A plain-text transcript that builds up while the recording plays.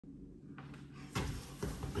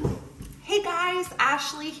Hey guys,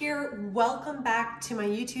 Ashley here. Welcome back to my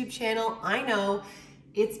YouTube channel. I know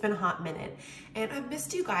it's been a hot minute and I've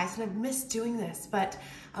missed you guys and I've missed doing this, but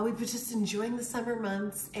we've been just enjoying the summer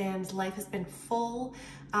months and life has been full,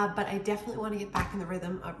 but I definitely want to get back in the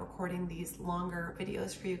rhythm of recording these longer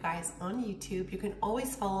videos for you guys on YouTube. You can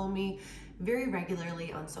always follow me very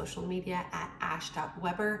regularly on social media at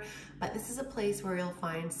ash.weber, but this is a place where you'll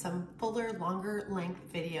find some fuller, longer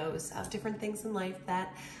length videos of different things in life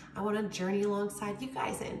that I want to journey alongside you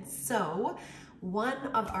guys in. So one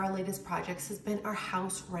of our latest projects has been our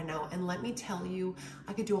house reno, and let me tell you,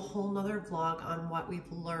 I could do a whole nother vlog on what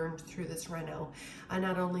we've learned through this reno,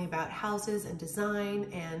 not only about houses and design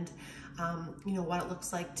and you know, what it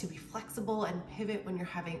looks like to be flexible and pivot when you're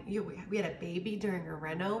having, we had a baby during a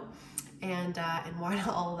reno, and what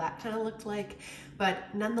all that kind of looked like.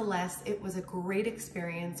 But nonetheless, it was a great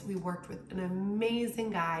experience. We worked with an amazing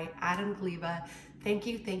guy, Adam Gleva. Thank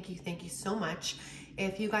you so much.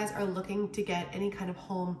 If you guys are looking to get any kind of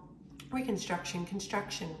home reconstruction,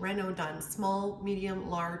 construction, reno done, small, medium,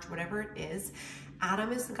 large, whatever it is,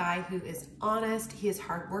 Adam is the guy who is honest, he is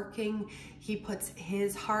hardworking, he puts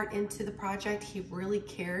his heart into the project, he really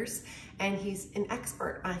cares, and he's an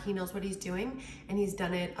expert. He knows what he's doing, and he's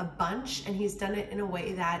done it a bunch, and he's done it in a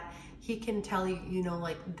way that he can tell you, you know,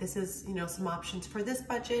 like this is, you know, some options for this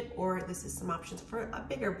budget, or this is some options for a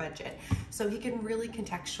bigger budget. So he can really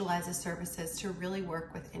contextualize his services to really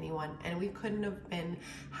work with anyone, and we couldn't have been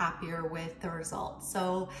happier with the results.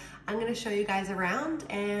 So I'm gonna show you guys around,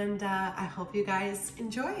 and I hope you guys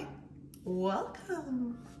enjoy.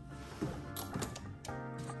 Welcome.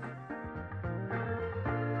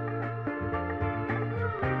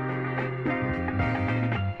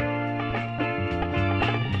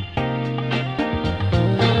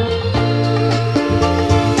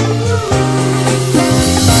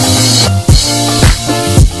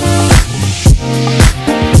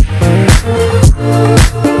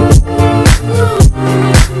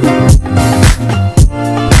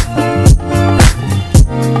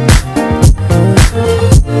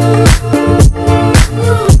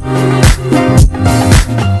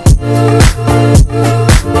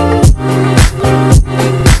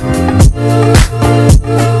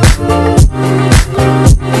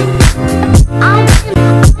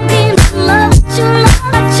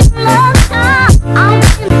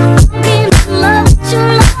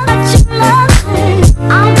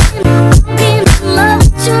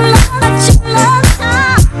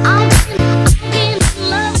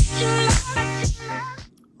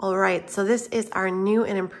 So this is our new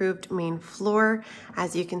and improved main floor.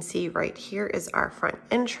 As you can see right here is our front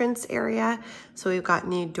entrance area. So we've got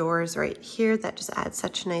new doors right here that just add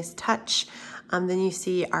such a nice touch. Then you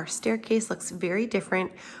see our staircase looks very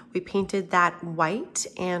different. We painted that white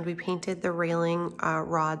and we painted the railing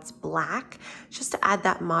rods black just to add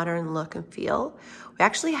that modern look and feel. We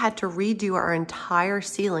actually had to redo our entire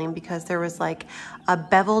ceiling because there was like a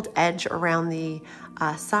beveled edge around the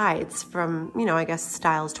sides from, you know, I guess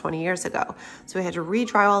styles 20 years ago. So we had to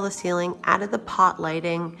redry all the ceiling, added the pot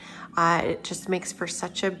lighting. It just makes for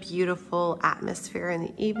such a beautiful atmosphere in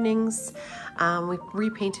the evenings. We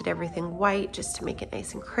repainted everything white just to make it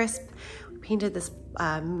nice and crisp. We painted this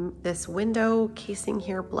this window casing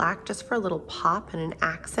here black just for a little pop and an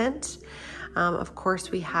accent. Of course,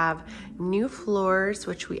 we have new floors,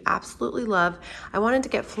 which we absolutely love. I wanted to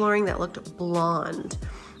get flooring that looked blonde.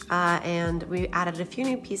 And we added a few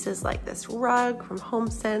new pieces like this rug from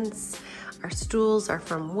HomeSense. Our stools are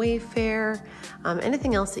from Wayfair.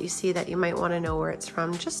 Anything else that you see that you might want to know where it's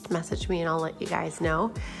from, just message me and I'll let you guys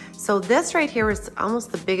know. So this right here was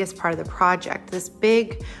almost the biggest part of the project, this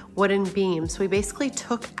big wooden beam. So we basically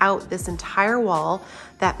took out this entire wall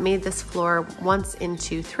that made this floor once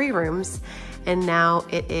into 3 rooms, and now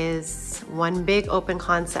it is one big open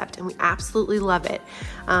concept, and we absolutely love it.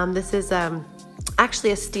 This is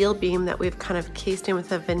actually a steel beam that we've kind of cased in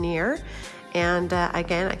with a veneer. And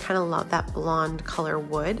again, I kind of love that blonde color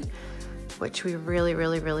wood, which we really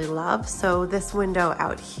love. So this window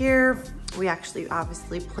out here, we actually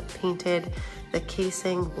obviously painted the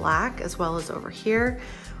casing black as well as over here.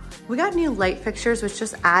 We got new light fixtures, which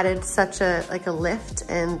just added such a lift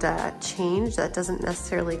and change that doesn't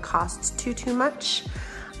necessarily cost too much.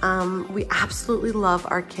 We absolutely love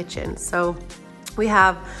our kitchen. So we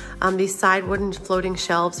have these side wooden floating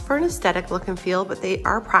shelves for an aesthetic look and feel, but they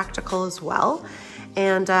are practical as well.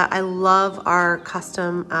 And I love our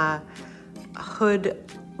custom hood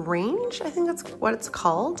range, I think that's what it's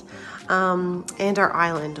called. And our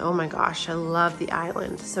island. Oh my gosh, I love the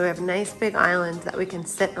island. So we have a nice big island that we can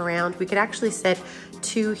sit around. We could actually sit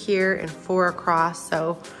 2 here and 4 across.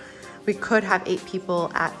 So We could have 8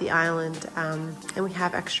 people at the island, and we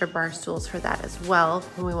have extra bar stools for that as well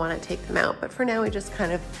when we want to take them out. But for now, we just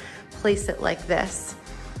kind of place it like this.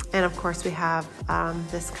 And of course, we have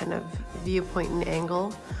this kind of viewpoint and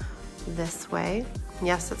angle this way.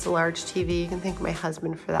 Yes, it's a large TV. You can thank my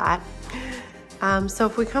husband for that. So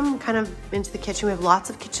if we come kind of into the kitchen, we have lots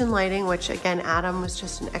of kitchen lighting, which again, Adam was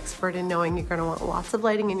just an expert in knowing you're gonna want lots of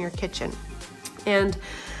lighting in your kitchen. And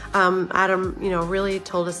Adam, you know, really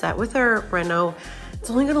told us that with our reno, it's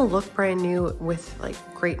only gonna look brand new with like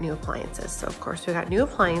great new appliances. So of course we got new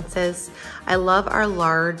appliances. I love our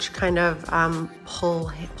large kind of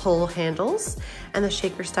pull handles, and the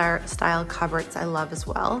shaker style cupboards I love as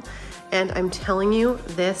well. And I'm telling you,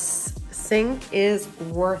 this sink is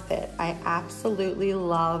worth it. I absolutely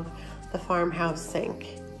love the farmhouse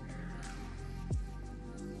sink.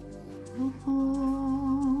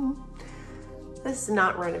 This is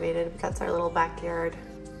not renovated, but that's our little backyard,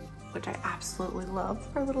 which I absolutely love,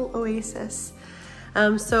 our little oasis.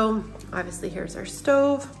 So obviously here's our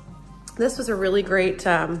stove. This was a really great,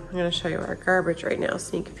 I'm gonna show you our garbage right now,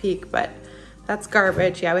 sneak peek, but that's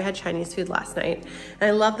garbage. Yeah, we had Chinese food last night. And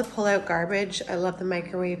I love the pull-out garbage. I love the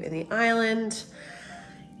microwave in the island.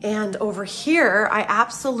 And over here, I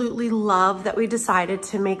absolutely love that we decided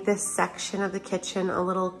to make this section of the kitchen a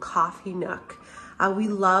little coffee nook. We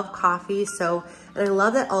love coffee, and I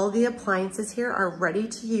love that all the appliances here are ready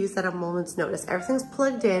to use at a moment's notice. Everything's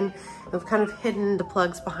plugged in. We've kind of hidden the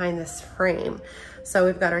plugs behind this frame. So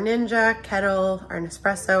we've got our Ninja, kettle, our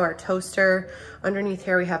Nespresso, our toaster. Underneath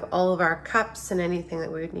here, we have all of our cups and anything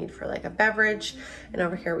that we would need for like a beverage. And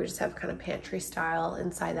over here, we just have kind of pantry style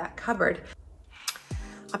inside that cupboard.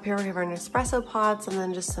 Up here we have our Nespresso pods and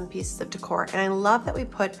then just some pieces of decor. And I love that we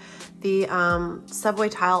put the subway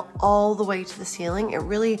tile all the way to the ceiling. It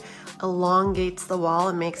really elongates the wall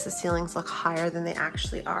and makes the ceilings look higher than they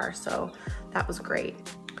actually are. So that was great.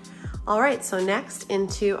 All right, so next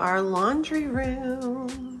into our laundry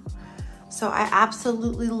room. So I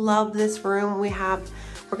absolutely love this room.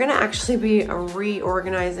 We're gonna actually be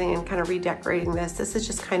reorganizing and kind of redecorating this. This is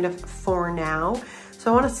just kind of for now.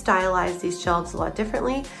 So I want to stylize these shelves a lot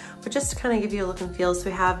differently, but just to kind of give you a look and feel. So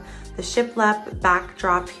we have the shiplap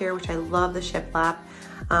backdrop here, which I love the shiplap.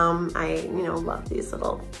 I love these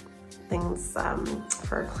little things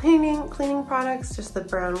for cleaning products, just the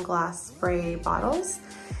brown glass spray bottles.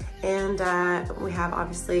 And we have,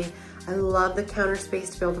 obviously, I love the counter space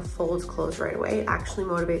to be able to fold clothes right away. It actually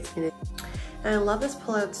motivates me to. And I love this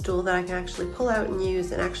pull-out stool that I can actually pull out and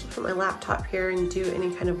use and actually put my laptop here and do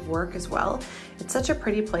any kind of work as well. It's such a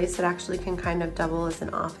pretty place. It actually can kind of double as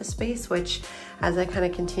an office space, which as I kind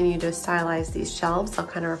of continue to stylize these shelves, I'll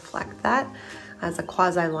kind of reflect that as a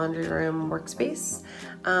quasi laundry room workspace.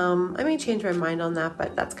 I may change my mind on that,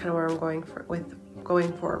 but that's kind of where I'm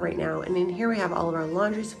going for right now. And in here we have all of our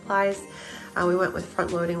laundry supplies. We went with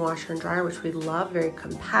front loading washer and dryer, which we love, very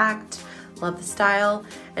compact. Love the style.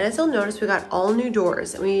 And as you'll notice, we got all new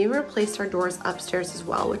doors, and we even replaced our doors upstairs as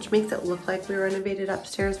well, which makes it look like we renovated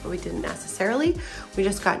upstairs, but we didn't necessarily. We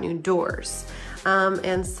just got new doors.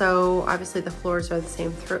 And so obviously the floors are the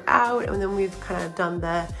same throughout, and then we've kind of done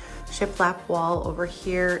the shiplap wall over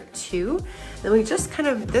here too. Then we just kind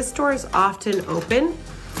of, this door is often open,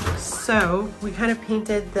 so we kind of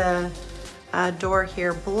painted the door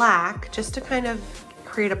here black just to kind of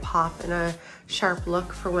create a pop and a sharp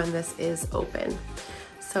look for when this is open.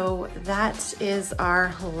 So that is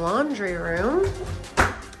our laundry room.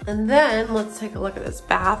 And then let's take a look at this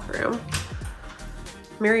bathroom.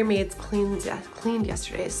 Mary Maid's cleaned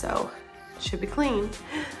yesterday, so it should be clean.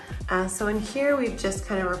 So in here, we've just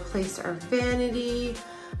kind of replaced our vanity,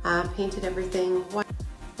 painted everything white.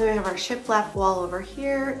 Then we have our shiplap wall over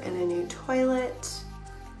here and a new toilet.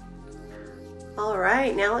 All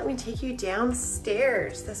right, now let me take you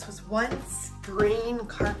downstairs. This was once green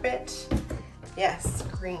carpet. Yes,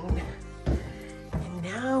 green. And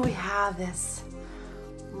now we have this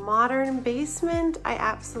modern basement. I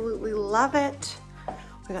absolutely love it.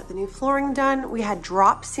 We got the new flooring done. We had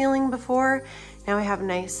drop ceiling before. Now we have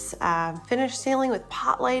nice finished ceiling with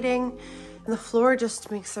pot lighting. And the floor just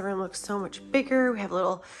makes the room look so much bigger. We have a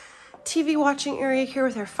little TV watching area here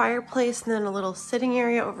with our fireplace, and then a little sitting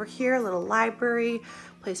area over here, a little library,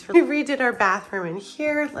 place for. We redid our bathroom in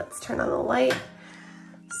here. Let's turn on the light.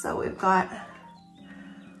 So we've got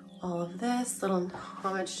all of this, little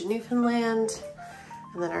homage to Newfoundland,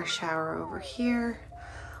 and then our shower over here,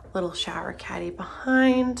 little shower caddy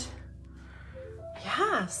behind.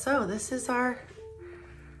 Yeah, so this is our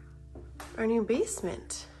new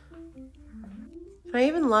basement. And I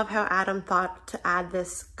even love how Adam thought to add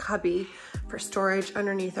this cubby for storage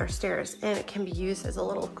underneath our stairs, and it can be used as a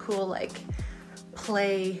little cool like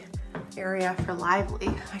play area for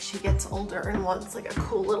Lively as she gets older and wants like a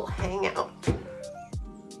cool little hangout.